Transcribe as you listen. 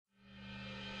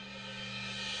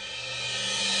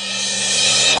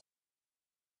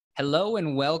Hello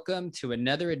and welcome to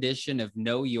another edition of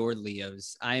Know Your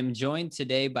Leos. I am joined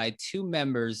today by two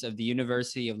members of the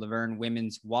University of Verne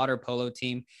women's water polo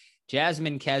team,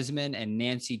 Jassmine Kezman and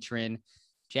Nancy Trinh.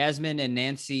 Jassmine and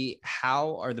Nancy,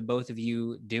 how are the both of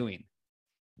you doing?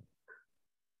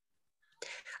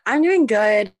 I'm doing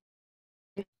good.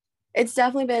 It's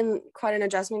definitely been quite an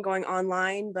adjustment going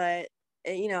online, but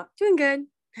doing good.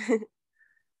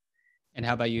 And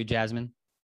how about you, Jassmine?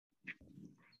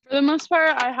 For the most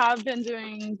part, I have been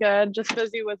doing good, just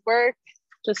busy with work,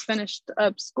 just finished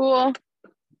up school,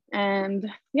 and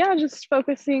just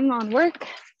focusing on work.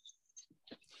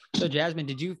 So Jassmine,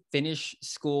 did you finish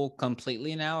school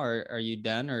completely now, or are you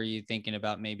done, or are you thinking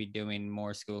about maybe doing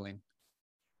more schooling?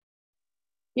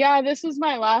 Yeah, this was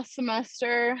my last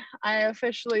semester. I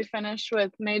officially finished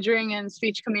with majoring in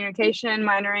speech communication,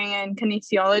 minoring in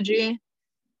kinesiology,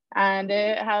 and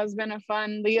it has been a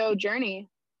fun Leo journey.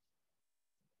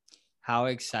 How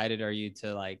excited are you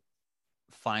to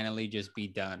finally just be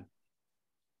done?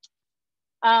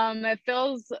 It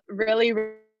feels really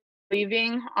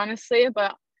relieving, honestly,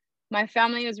 but my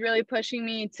family is really pushing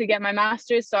me to get my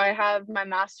master's. So I have my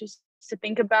master's to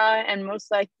think about, and most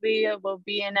likely it will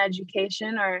be in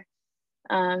education or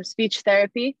speech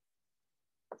therapy.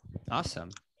 Awesome.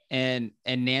 And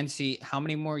Nancy, how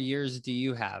many more years do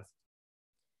you have?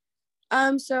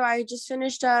 So I just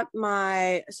finished up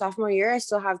my sophomore year. I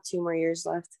still have 2 more years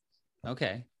left.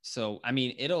 Okay. So, I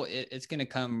mean, it's going to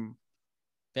come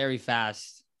very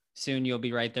fast. Soon you'll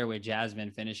be right there with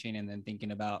Jassmine finishing and then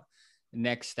thinking about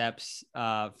next steps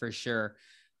for sure.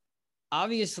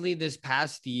 Obviously, this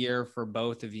past year for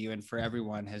both of you and for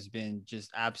everyone has been just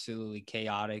absolutely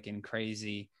chaotic and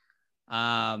crazy.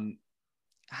 How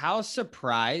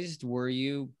surprised were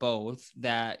you both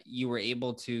that you were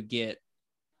able to get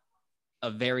a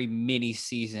very mini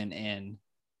season in?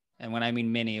 And when I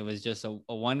mean mini, it was just a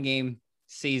 1-game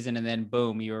season, and then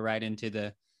boom, you were right into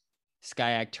the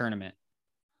SCIAC tournament.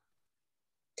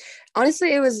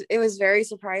 Honestly, it was very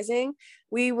surprising.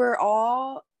 We were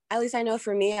all, at least I know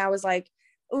for me, I was like,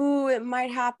 "Ooh, it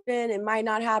might happen, it might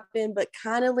not happen," but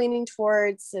kind of leaning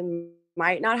towards it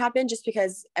might not happen, just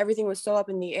because everything was so up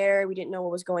in the air. We didn't know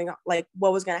what was going on, like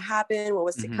what was going to happen, what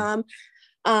was to come.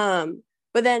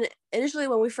 But then initially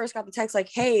when we first got the text, like,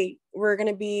 "Hey,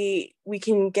 we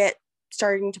can get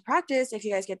starting to practice if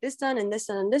you guys get this done and this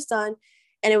done and this done."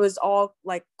 And it was all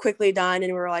like quickly done.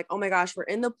 And we were like, "Oh my gosh, we're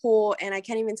in the pool." And I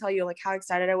can't even tell you like how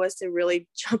excited I was to really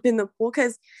jump in the pool,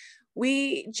 because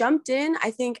we jumped in,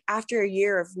 I think, after a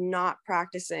year of not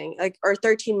practicing, or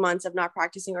 13 months of not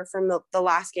practicing, or from the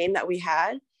last game that we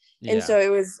had. Yeah. And so it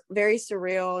was very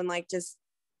surreal and just,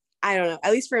 I don't know,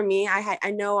 at least for me,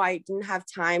 I know I didn't have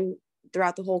time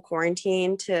throughout the whole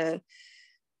quarantine to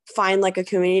find a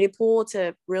community pool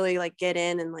to really get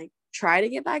in and try to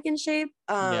get back in shape.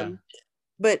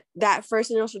 But that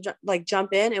first initial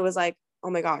jump in, it was like, oh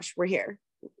my gosh, we're here.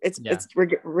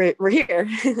 We're here.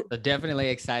 So definitely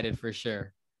excited for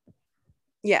sure.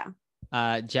 Yeah.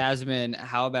 Jassmine,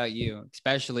 how about you?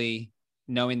 Especially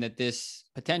knowing that this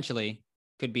potentially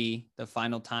could be the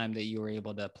final time that you were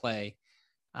able to play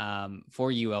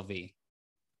for ULV.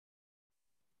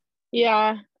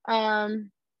 Yeah. I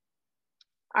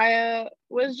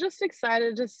was just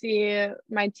excited to see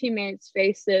my teammates'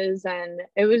 faces, and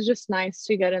it was just nice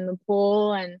to get in the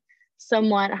pool and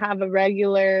somewhat have a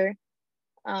regular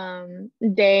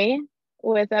day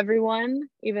with everyone,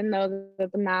 even though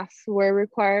the masks were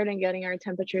required, and getting our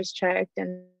temperatures checked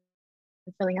and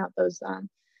filling out those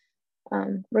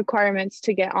requirements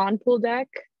to get on pool deck.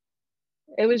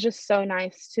 It was just so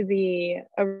nice to be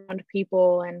around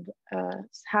people and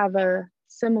have a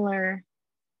similar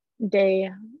day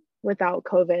without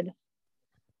COVID.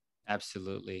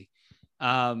 Absolutely.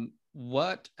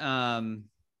 What I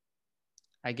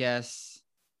guess,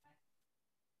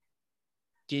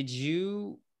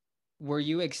 were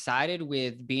you excited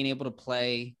with being able to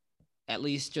play at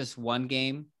least just 1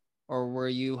 game, or were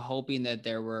you hoping that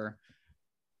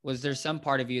was there some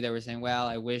part of you that was saying, well,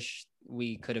 I wish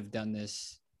we could have done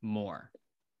this more?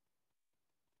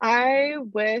 I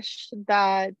wish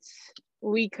that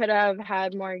we could have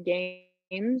had more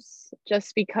games,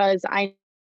 just because I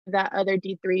that other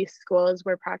D3 schools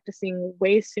were practicing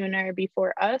way sooner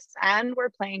before us and were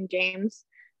playing games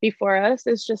before us.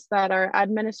 It's just that our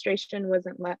administration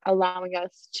wasn't allowing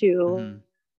us to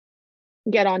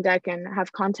get on deck and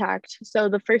have contact. So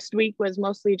the first week was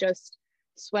mostly just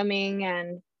swimming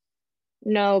and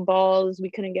no balls.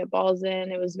 We couldn't get balls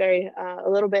in. It was a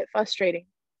little bit frustrating.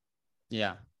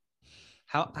 Yeah.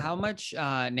 How much,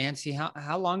 Nancy,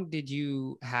 how long did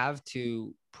you have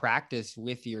to practice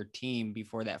with your team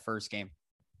before that first game?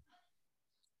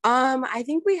 I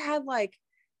think we had like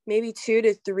maybe 2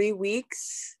 to 3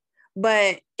 weeks,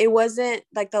 but it wasn't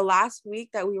like the last week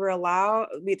that we were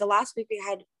the last week we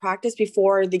had practice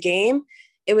before the game.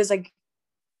 It was like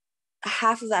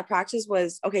half of that practice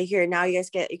was, okay, here, now you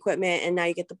guys get equipment and now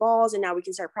you get the balls and now we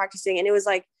can start practicing. And it was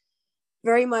like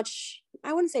very much,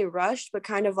 I wouldn't say rushed, but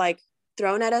kind of like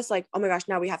thrown at us like, oh my gosh,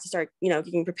 now we have to start,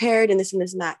 getting prepared and this and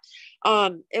this and that.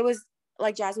 It was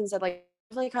like Jassmine said, like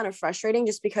really kind of frustrating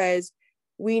just because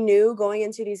we knew going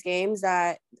into these games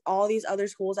that all these other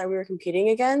schools that we were competing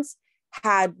against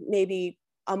had maybe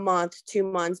a month, 2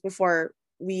 months before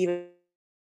we even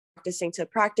practicing to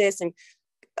practice and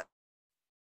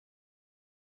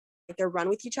their run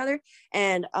with each other.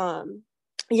 And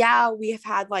yeah, we have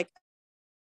had like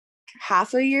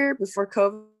half a year before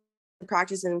COVID to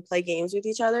practice and play games with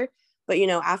each other. But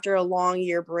after a long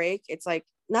year break, it's like,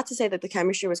 not to say that the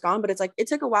chemistry was gone, but it's like it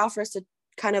took a while for us to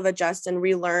kind of adjust and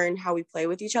relearn how we play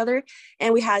with each other.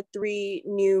 And we had 3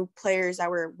 new players that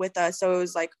were with us, so it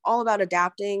was like all about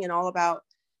adapting and all about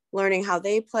learning how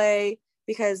they play,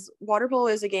 because water polo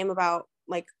is a game about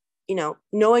like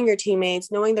knowing your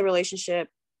teammates, knowing the relationship,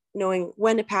 knowing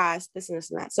when to pass, this and this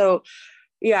and that. So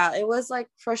yeah, it was like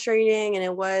frustrating and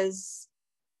it was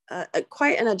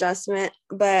quite an adjustment.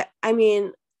 But I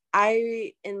mean,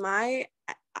 I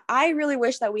really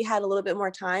wish that we had a little bit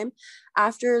more time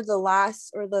after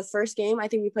the first game. I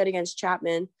think we played against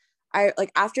Chapman. I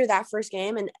like after that first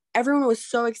game, and everyone was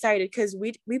so excited because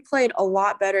we played a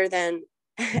lot better than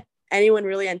anyone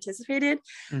really anticipated.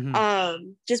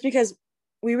 Just because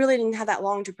we really didn't have that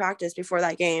long to practice before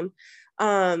that game.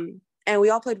 And we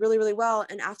all played really, really well.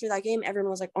 And after that game,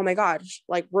 everyone was like, oh my gosh,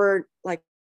 like we're like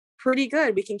pretty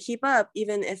good. We can keep up,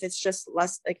 even if it's just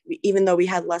less, like even though we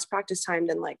had less practice time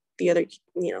than like the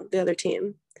other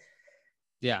team.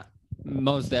 Yeah,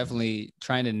 most definitely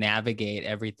trying to navigate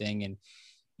everything. And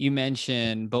you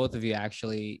mentioned, both of you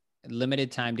actually,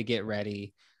 limited time to get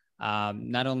ready.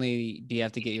 Not only do you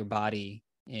have to get your body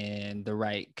in the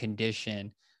right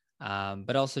condition,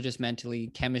 but also just mentally,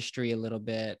 chemistry a little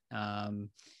bit.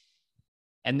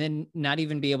 And then not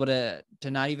even be able to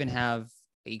not even have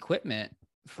equipment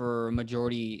for a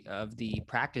majority of the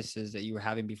practices that you were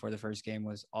having before the first game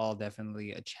was all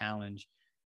definitely a challenge.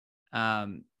 I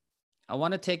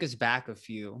want to take us back a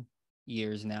few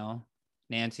years now.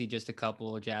 Nancy, just a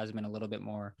couple, Jassmine, a little bit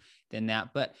more than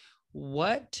that. But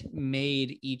what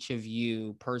made each of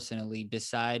you personally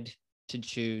decide to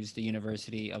choose the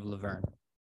University of Verne?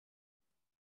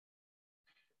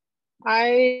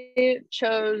 I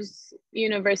chose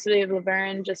University of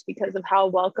Verne just because of how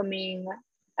welcoming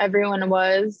everyone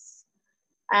was.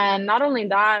 And not only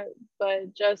that,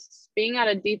 but just being at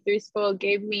a D3 school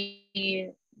gave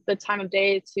me the time of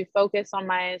day to focus on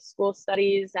my school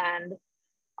studies and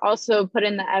also put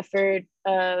in the effort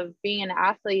of being an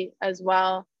athlete as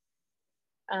well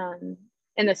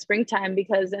in the springtime,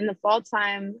 because in the fall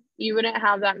time, you wouldn't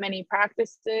have that many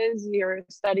practices. Your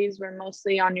studies were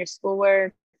mostly on your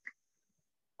schoolwork.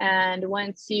 And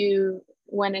once you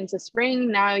went into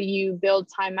spring, now you build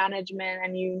time management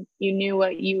and you knew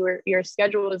what your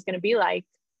schedule was going to be like.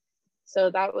 So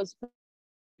that was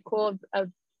cool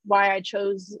of why I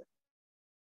chose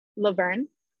Verne.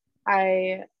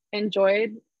 I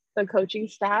enjoyed the coaching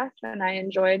staff and I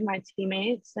enjoyed my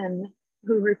teammates and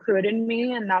who recruited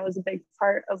me. And that was a big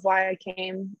part of why I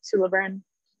came to Verne.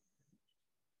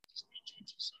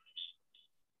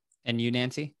 And you,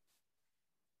 Nancy?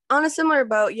 On a similar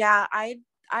boat, yeah,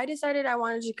 I decided I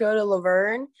wanted to go to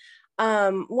Verne.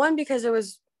 One, because it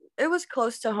was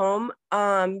close to home,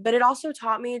 but it also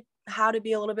taught me how to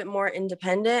be a little bit more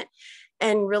independent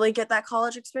and really get that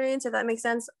college experience, if that makes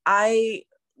sense.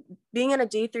 Being in a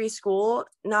D3 school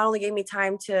not only gave me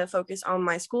time to focus on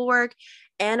my schoolwork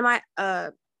and my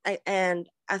and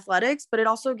athletics, but it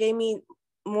also gave me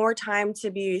more time to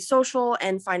be social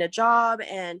and find a job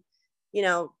and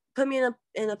put me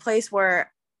in a place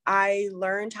where I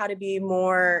learned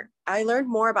more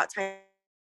about time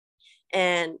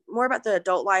and more about the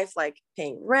adult life, like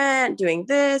paying rent, doing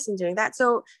this and doing that.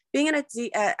 So being at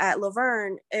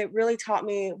Verne, it really taught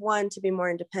me, one, to be more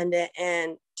independent,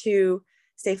 and two,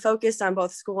 stay focused on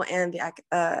both school and the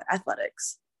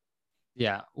athletics.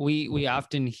 Yeah, we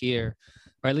often hear,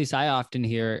 or at least I often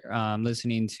hear,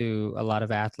 listening to a lot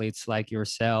of athletes like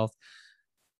yourself,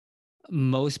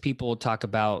 most people talk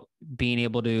about being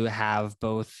able to have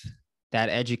both that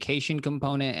education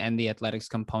component and the athletics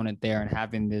component there, and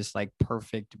having this like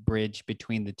perfect bridge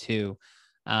between the two.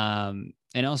 And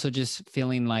also just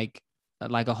feeling like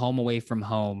a home away from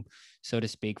home, so to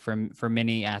speak, for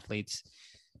many athletes.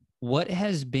 What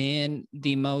has been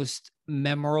the most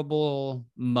memorable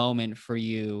moment for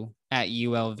you at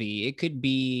ULV? It could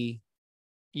be,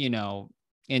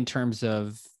 in terms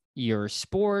of your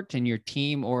sport and your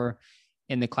team, or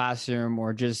in the classroom,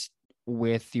 or just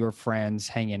with your friends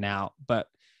hanging out. But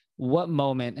what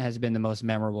moment has been the most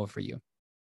memorable for you?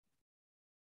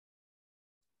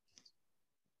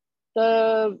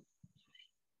 The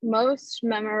most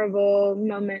memorable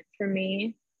moment for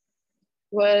me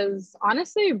was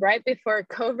honestly right before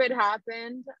COVID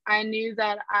happened. I knew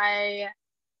that I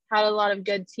had a lot of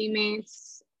good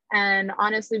teammates, and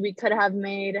honestly, we could have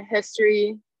made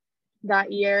history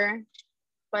that year,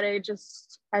 but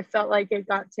I felt like it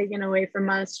got taken away from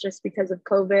us just because of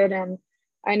COVID. And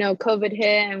I know COVID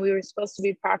hit and we were supposed to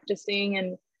be practicing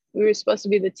and we were supposed to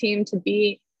be the team to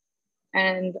beat.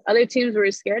 And other teams were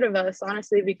scared of us,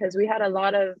 honestly, because we had a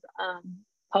lot of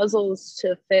puzzles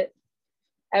to fit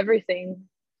everything.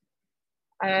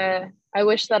 I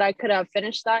wish that I could have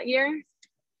finished that year,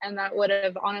 and that would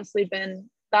have honestly been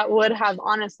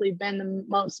the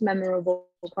most memorable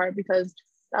part, because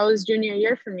that was junior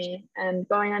year for me, and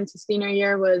going on to senior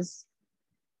year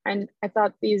and I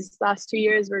thought these last 2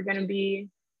 years were going to be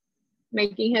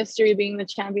making history, being the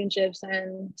championships,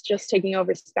 and just taking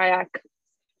over SCIAC.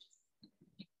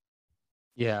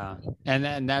 Yeah. And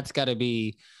then that's got to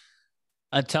be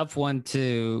a tough one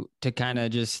to kind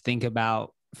of just think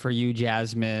about for you,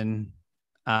 Jassmine,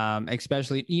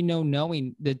 especially,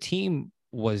 knowing the team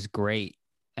was great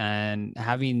and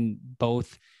having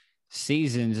both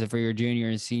seasons for your junior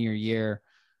and senior year,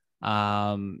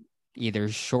 either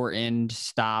shortened,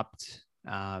 stopped.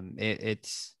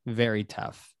 It's very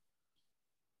tough.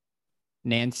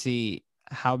 Nancy,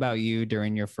 how about you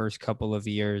during your first couple of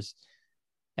years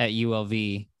at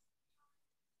ULV?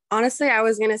 Honestly, I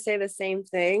was going to say the same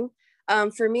thing.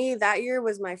 For me, that year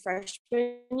was my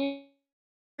freshman year.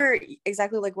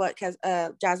 Exactly like what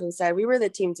Jassmine said. We were the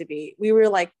team to beat. We were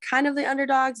like kind of the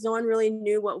underdogs. No one really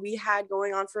knew what we had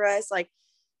going on for us.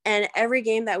 And every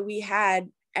game that we had,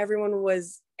 everyone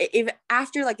was, even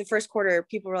after like the first quarter,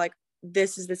 people were like,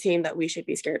 this is the team that we should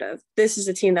be scared of. This is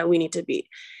the team that we need to beat.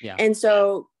 Yeah. And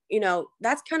so,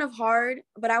 that's kind of hard.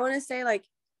 But I want to say, like,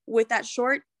 with that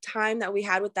short time that we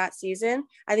had with that season,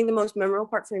 I think the most memorable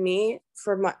part for me,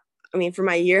 for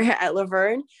my year at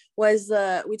Verne, was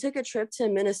we took a trip to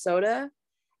Minnesota,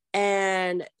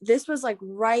 and this was like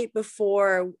right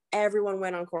before everyone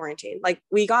went on quarantine. Like,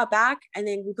 we got back and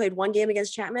then we played one game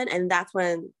against Chapman, and that's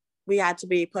when we had to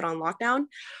be put on lockdown.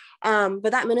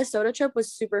 But that Minnesota trip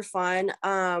was super fun.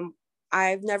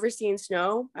 I've never seen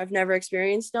snow. I've never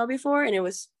experienced snow before, and it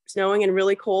was snowing and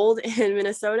really cold in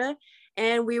Minnesota.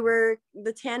 And we were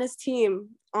the tannest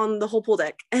team on the whole pool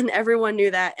deck, and everyone knew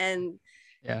that. And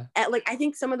yeah, I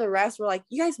think some of the refs were like,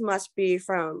 you guys must be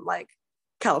from like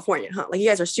California, huh? Like, you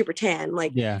guys are super tan.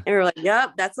 Like, yeah. And we were like,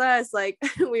 yep, that's us. Like,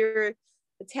 we were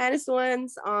the tannest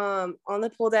ones on the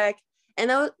pool deck. And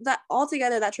that all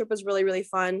together, that trip was really, really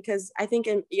fun, because I think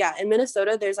in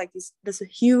Minnesota, there's like this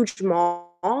huge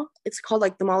mall. It's called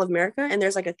like the Mall of America, and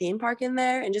there's like a theme park in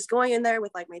there. And just going in there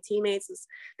with like my teammates,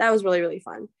 that was really, really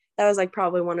fun. That was like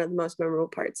probably one of the most memorable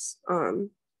parts,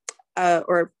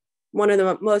 or one of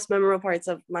the most memorable parts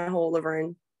of my whole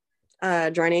Verne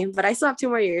journey. But I still have 2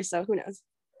 more years, so who knows?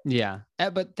 Yeah.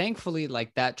 But thankfully,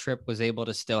 like, that trip was able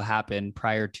to still happen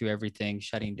prior to everything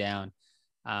shutting down,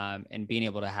 and being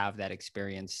able to have that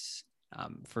experience,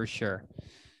 for sure.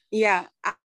 Yeah.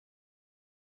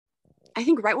 I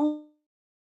think right when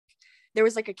there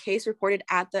was like a case reported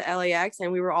at the LAX,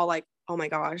 and we were all like, oh my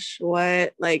gosh,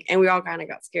 what? Like, and we all kind of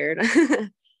got scared.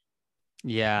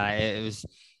 Yeah,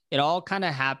 it all kind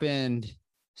of happened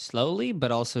slowly, but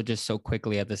also just so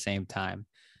quickly at the same time,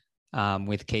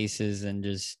 with cases and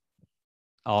just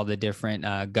all the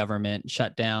different government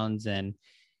shutdowns and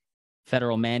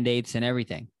federal mandates and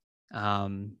everything.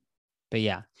 But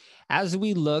yeah, as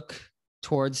we look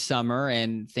towards summer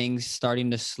and things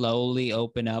starting to slowly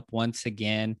open up once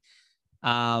again,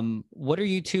 what are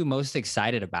you two most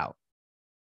excited about?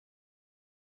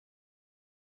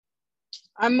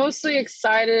 I'm mostly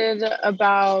excited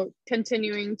about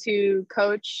continuing to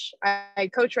coach. I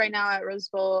coach right now at Rose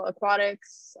Bowl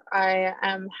Aquatics. I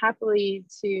am happily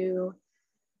to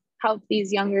help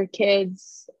these younger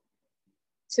kids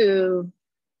to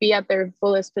be at their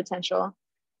fullest potential.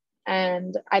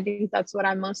 And I think that's what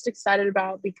I'm most excited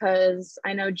about, because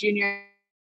I know junior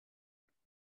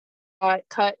got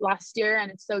cut last year,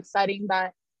 and it's so exciting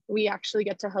that we actually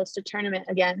get to host a tournament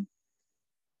again.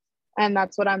 And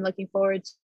that's what I'm looking forward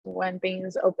to when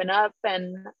things open up,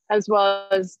 and as well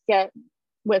as get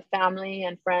with family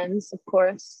and friends, of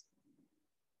course.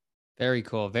 Very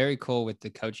cool. Very cool with the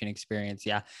coaching experience.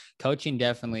 Yeah. Coaching,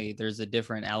 definitely, there's a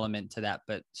different element to that,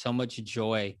 but so much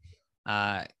joy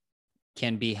uh,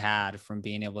 can be had from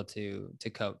being able to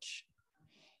coach.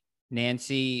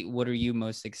 Nancy, what are you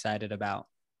most excited about?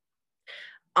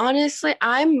 Honestly,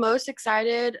 I'm most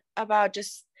excited about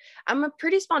I'm a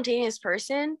pretty spontaneous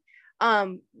person.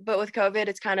 But with COVID,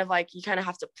 it's kind of like you kind of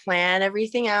have to plan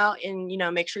everything out and,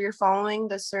 make sure you're following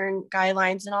the certain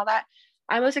guidelines and all that.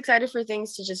 I'm most excited for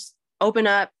things to just open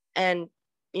up and,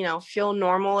 feel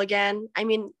normal again. I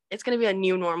mean, it's going to be a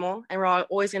new normal and we're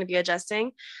always going to be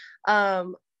adjusting.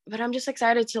 But I'm just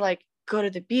excited to like go to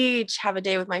the beach, have a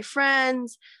day with my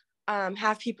friends,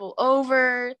 have people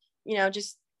over,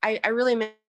 just I really miss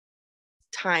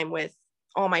time with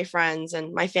all my friends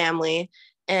and my family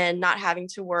and not having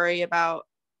to worry about,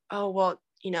 oh, well,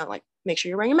 like make sure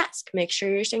you're wearing a mask, make sure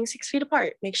you're staying 6 feet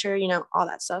apart, make sure, all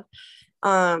that stuff.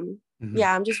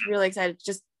 Yeah, I'm just really excited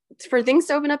just for things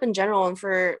to open up in general and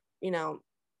for,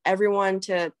 everyone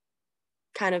to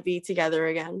kind of be together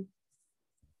again.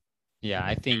 Yeah,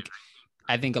 I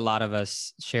think a lot of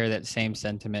us share that same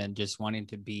sentiment, just wanting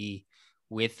to be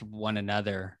with one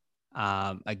another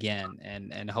again,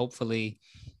 and hopefully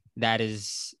that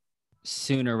is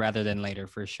sooner rather than later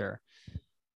for sure.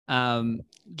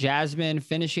 Jassmine,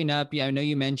 finishing up, yeah, I know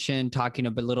you mentioned talking a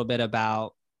little bit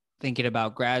about thinking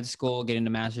about grad school, getting a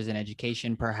master's in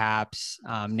education, perhaps.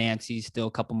 Nancy's still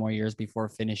a couple more years before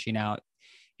finishing out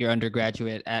your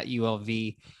undergraduate at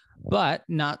ULV, but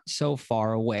not so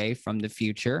far away from the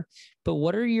future. But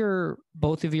what are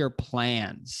both of your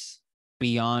plans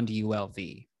beyond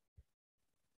ULV?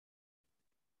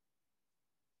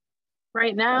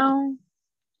 Right now,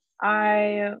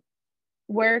 I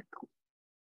work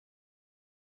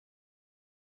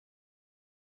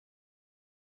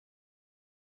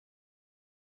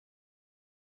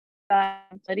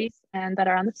studies and that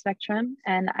are on the spectrum,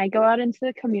 and I go out into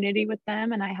the community with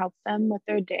them and I help them with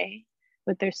their day,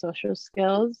 with their social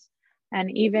skills,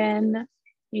 and even,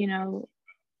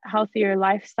 healthier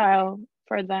lifestyle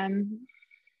for them.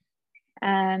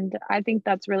 And I think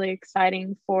that's really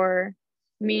exciting for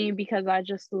me because I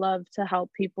just love to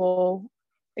help people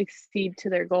exceed to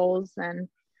their goals. And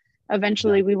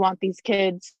eventually, we want these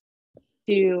kids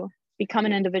to become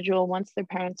an individual once their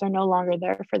parents are no longer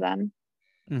there for them.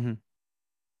 Mm-hmm.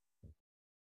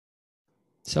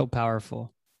 So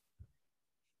powerful.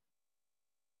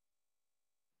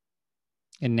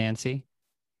 And Nancy?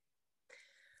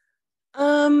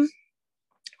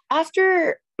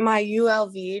 After my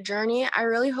ULV journey, I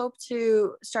really hope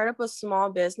to start up a small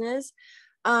business.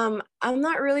 I'm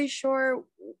not really sure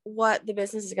what the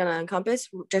business is going to encompass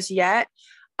just yet.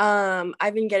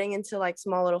 I've been getting into like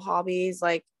small little hobbies.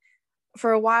 Like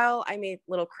for a while, I made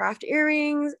little craft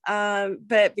earrings.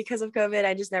 But because of COVID,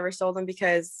 I just never sold them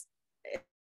because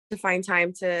to find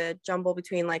time to jumble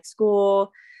between like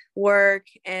school, work,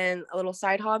 and a little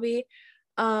side hobby.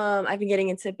 I've been getting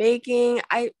into baking.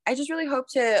 I just really hope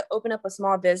to open up a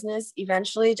small business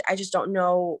eventually. I just don't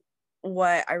know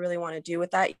what I really want to do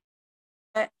with that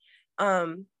yet.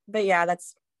 But yeah,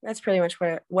 that's pretty much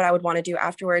what I would want to do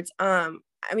afterwards. I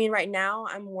mean, right now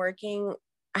I'm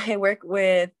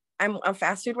a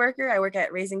fast food worker. I work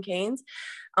at Raising Cane's.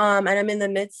 And I'm in the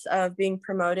midst of being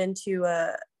promoted to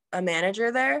a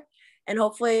manager there. And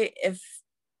hopefully if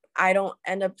I don't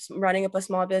end up running up a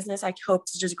small business, I hope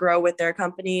to just grow with their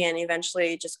company and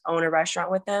eventually just own a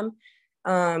restaurant with them.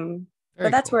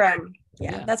 But that's cool. where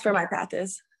that's where my path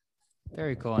is.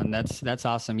 Very cool. And that's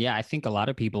awesome. Yeah. I think a lot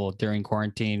of people during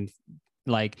quarantine,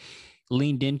 like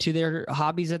leaned into their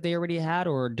hobbies that they already had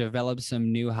or developed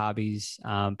some new hobbies.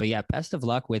 But yeah, best of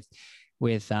luck with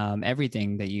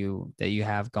everything that you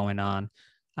have going on.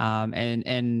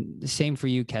 And same for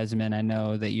you, Kezman. I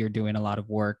know that you're doing a lot of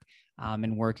work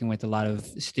and working with a lot of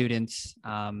students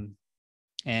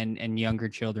and younger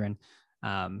children.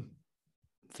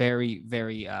 Very,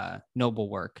 very noble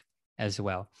work as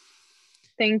well.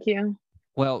 Thank you.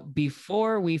 Well,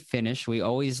 before we finish, we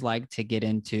always like to get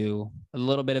into a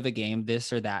little bit of a game,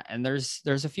 this or that. And there's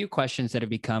a few questions that have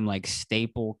become like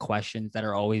staple questions that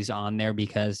are always on there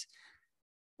because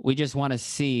we just want to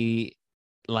see,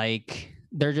 like,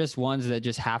 they're just ones that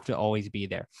just have to always be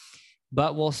there.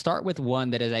 But we'll start with one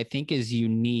that I think is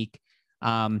unique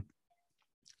to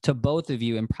both of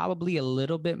you and probably a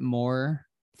little bit more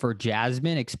for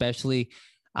Jassmine, especially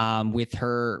with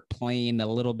her playing a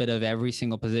little bit of every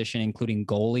single position, including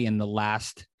goalie in the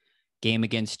last game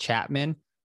against Chapman.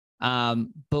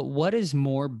 But what is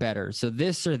more better? So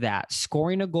this or that,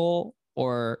 scoring a goal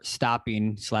or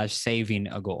stopping/saving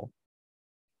a goal?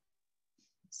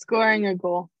 Scoring a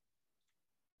goal.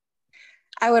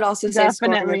 I would also say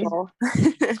scoring Definitely. a goal.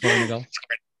 Scoring a goal.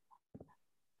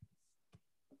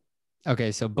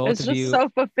 Okay, so both It's of just you. so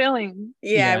fulfilling.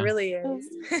 Yeah, Yeah. it really is.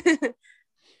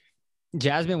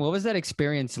 Jassmine, what was that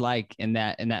experience like in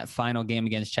that final game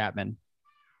against Chapman?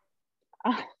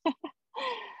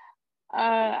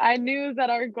 I knew that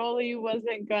our goalie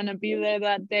wasn't going to be there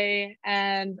that day.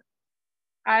 And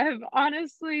I have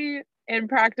honestly, in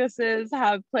practices,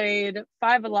 have played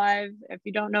 5-alive. If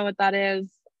you don't know what that is,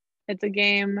 it's a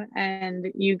game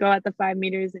and you go at the 5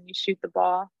 meters and you shoot the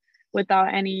ball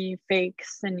without any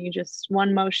fakes, and you just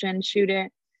one motion shoot it.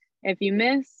 If you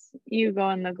miss, you go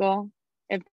in the goal.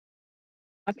 If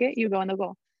you go in the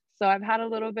goal. So I've had a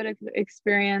little bit of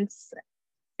experience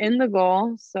in the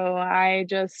goal. So I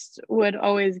just would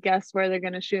always guess where they're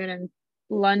going to shoot and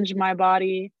lunge my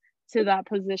body to that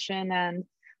position and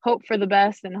hope for the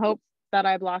best and hope that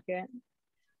I block it.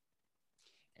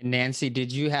 Nancy,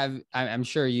 did you have, I'm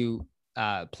sure you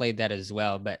played that as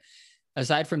well, but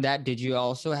aside from that, did you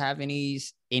also have any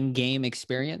in-game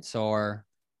experience or?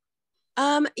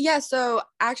 Yeah, so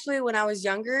actually when I was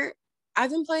younger,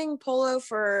 I've been playing polo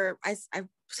for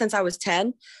since I was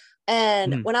 10.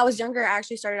 And when I was younger, I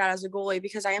actually started out as a goalie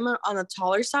because I am on the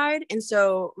taller side. And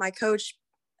so my coach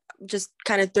just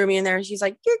kind of threw me in there and she's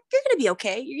like, you're going to be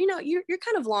okay. You're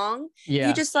kind of long. Yeah.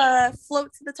 You just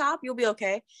float to the top. You'll be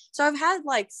okay. So I've had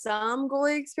like some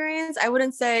goalie experience. I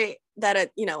wouldn't say that a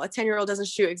 10-year-old doesn't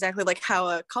shoot exactly like how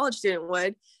a college student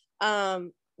would.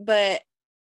 But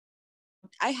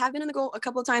I have been in the goal a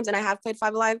couple of times and I have played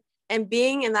 5-alive, and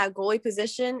being in that goalie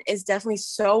position is definitely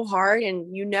so hard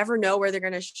and you never know where they're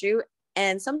going to shoot.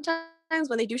 And sometimes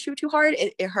when they do shoot too hard,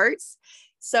 it hurts.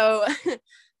 So,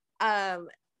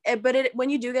 when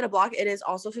you do get a block, it is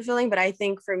also fulfilling. But I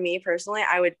think for me personally,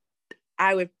 it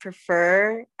would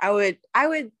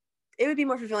be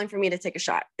more fulfilling for me to take a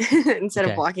shot instead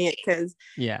of blocking it. Cause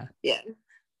yeah.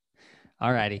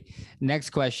 All righty. Next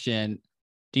question.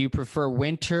 Do you prefer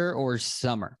winter or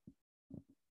summer?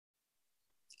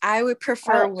 I would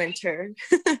prefer winter.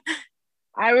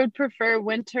 I would prefer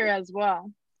winter as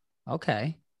well.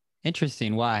 Okay.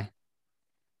 Interesting. Why?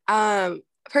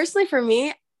 Personally for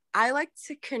me, I like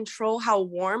to control how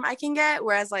warm I can get.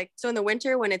 Whereas so in the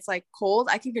winter when it's like cold,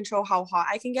 I can control how hot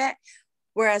I can get.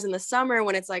 Whereas in the summer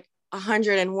when it's like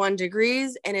 101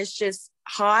 degrees and it's just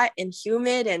hot and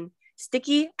humid and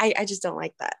sticky, I just don't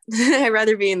like that. I'd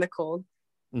rather be in the cold.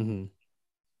 Mm-hmm.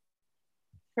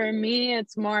 For me,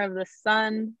 it's more of the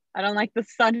sun. I don't like the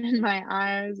sun in my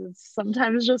eyes. It's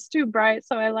sometimes just too bright.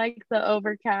 So I like the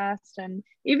overcast, and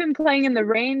even playing in the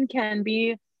rain can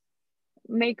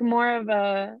make more of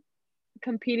a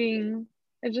competing.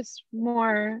 It's just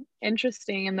more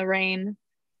interesting in the rain.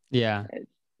 Yeah.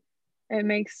 It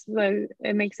makes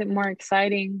it more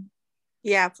exciting.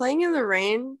 Yeah. Playing in the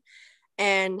rain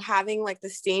and having like the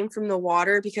steam from the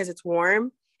water because it's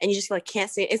warm and you just like can't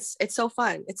see it. It's so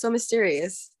fun. It's so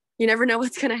mysterious. You never know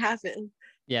what's going to happen.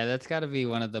 Yeah, that's got to be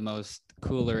one of the most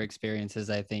cooler experiences,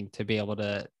 I think, to be able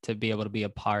to be a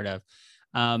part of.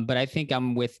 But I think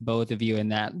I'm with both of you in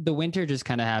that the winter just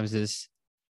kind of has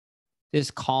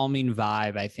this calming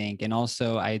vibe, I think. And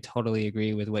also I totally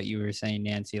agree with what you were saying,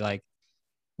 Nancy. Like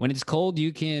when it's cold,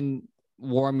 you can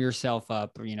warm yourself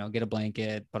up or, get a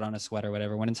blanket, put on a sweater,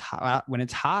 whatever. When it's hot,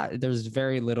 there's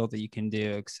very little that you can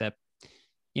do except,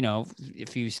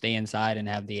 if you stay inside and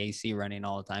have the AC running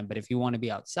all the time. But if you want to be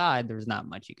outside, there's not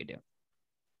much you could do.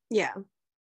 Yeah.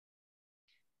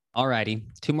 All righty.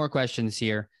 2 more questions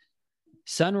here.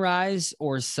 Sunrise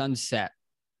or sunset?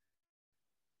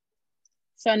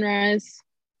 Sunrise.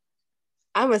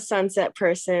 I'm a sunset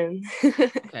person.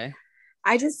 Okay.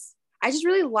 I just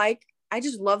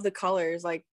love the colors.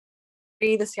 Like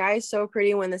the sky is so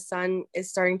pretty when the sun is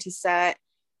starting to set.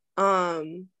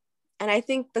 And I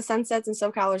think the sunsets in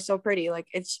SoCal are so pretty. Like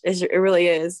it really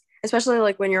is, especially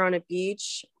like when you're on a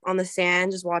beach on the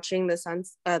sand, just watching the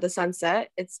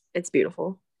sunset. It's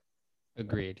beautiful.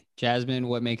 Agreed. Jassmine,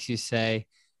 what makes you say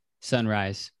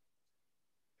sunrise?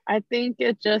 I think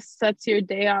it just sets your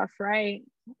day off right.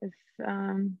 If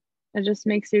it just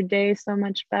makes your day so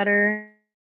much better.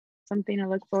 Something to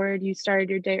look forward. You started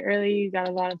your day early. You got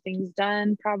a lot of things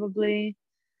done probably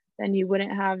than you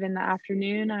wouldn't have in the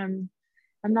afternoon.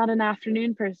 I'm not an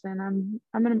afternoon person.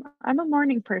 I'm a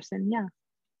morning person. Yeah.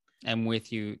 I'm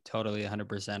with you totally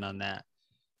 100% on that.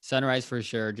 Sunrise for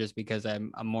sure, just because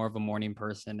I'm more of a morning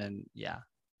person, and yeah,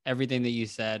 everything that you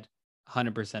said,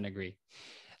 100% agree.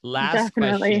 Last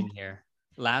question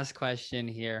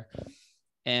here,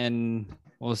 and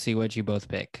we'll see what you both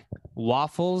pick.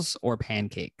 Waffles or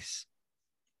pancakes?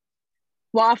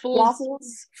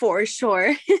 Waffles for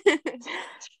sure.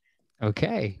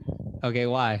 Okay. Okay.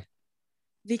 Why?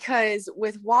 Because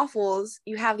with waffles,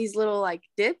 you have these little like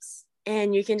dips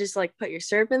and you can just like put your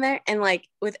syrup in there. And like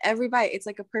with every bite, it's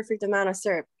like a perfect amount of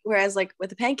syrup. Whereas like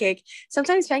with a pancake,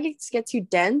 sometimes pancakes get too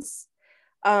dense.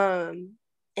 And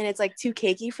it's like too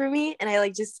cakey for me. And I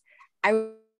like just, I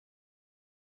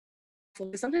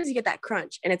sometimes you get that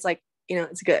crunch and it's like,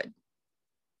 it's good.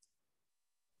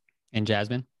 And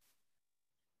Jassmine?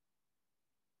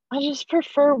 I just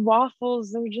prefer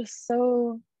waffles. They're just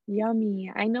so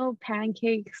yummy. I know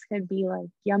pancakes can be like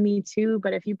yummy too,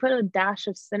 but if you put a dash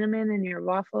of cinnamon in your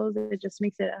waffles, it just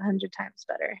makes it 100 times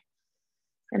better.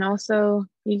 And also,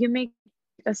 you can make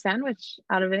a sandwich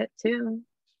out of it too.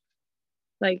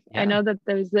 Like, I know that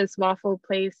there's this waffle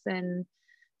place in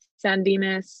San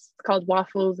Dimas called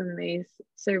Waffles, and they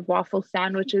serve waffle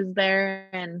sandwiches there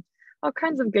and all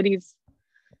kinds of goodies.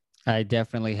 I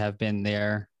definitely have been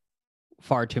there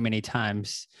far too many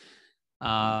times.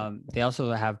 They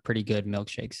also have pretty good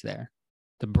milkshakes there.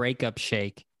 The breakup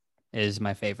shake is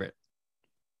my favorite.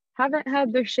 Haven't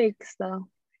had their shakes though.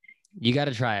 You got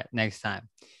to try it next time.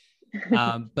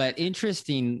 But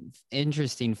interesting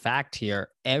fact here.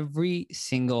 Every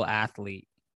single athlete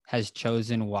has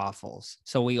chosen waffles.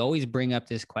 So we always bring up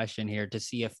this question here to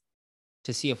see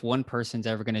if one person's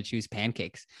ever going to choose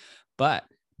pancakes. But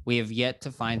we have yet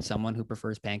to find someone who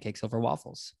prefers pancakes over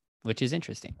waffles, which is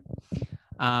interesting.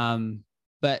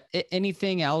 But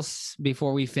anything else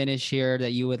before we finish here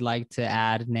that you would like to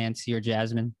add, Nancy or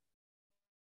Jassmine?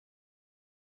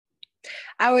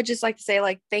 I would just like to say,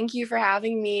 like, thank you for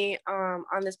having me on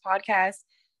this podcast.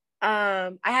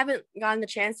 I haven't gotten the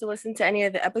chance to listen to any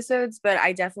of the episodes, but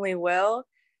I definitely will.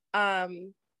 Yeah,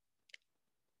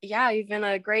 you've been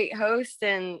a great host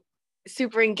and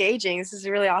super engaging. This is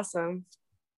really awesome.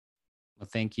 Well,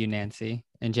 thank you, Nancy.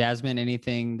 And Jassmine,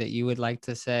 anything that you would like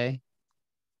to say?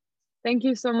 Thank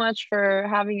you so much for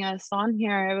having us on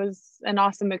here. It was an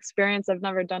awesome experience. I've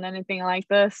never done anything like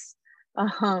this.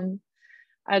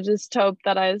 I just hope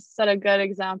that I set a good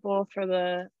example for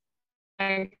the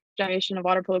next generation of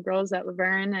water polo girls at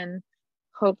Verne, and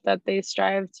hope that they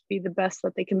strive to be the best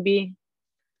that they can be.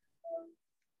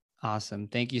 Awesome.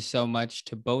 Thank you so much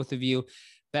to both of you.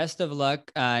 Best of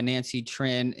luck, Nancy,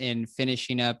 Trinh, in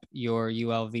finishing up your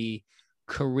ULV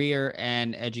career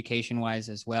and education-wise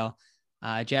as well.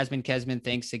 Jassmine Kezman,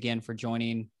 thanks again for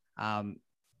joining. A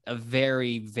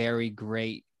very, very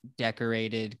great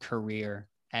decorated career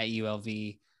at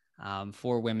ULV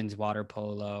for women's water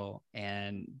polo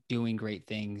and doing great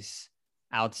things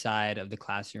outside of the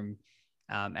classroom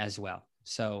as well.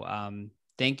 So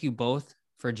thank you both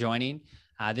for joining.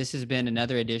 This has been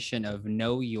another edition of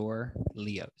Know Your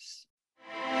Leos.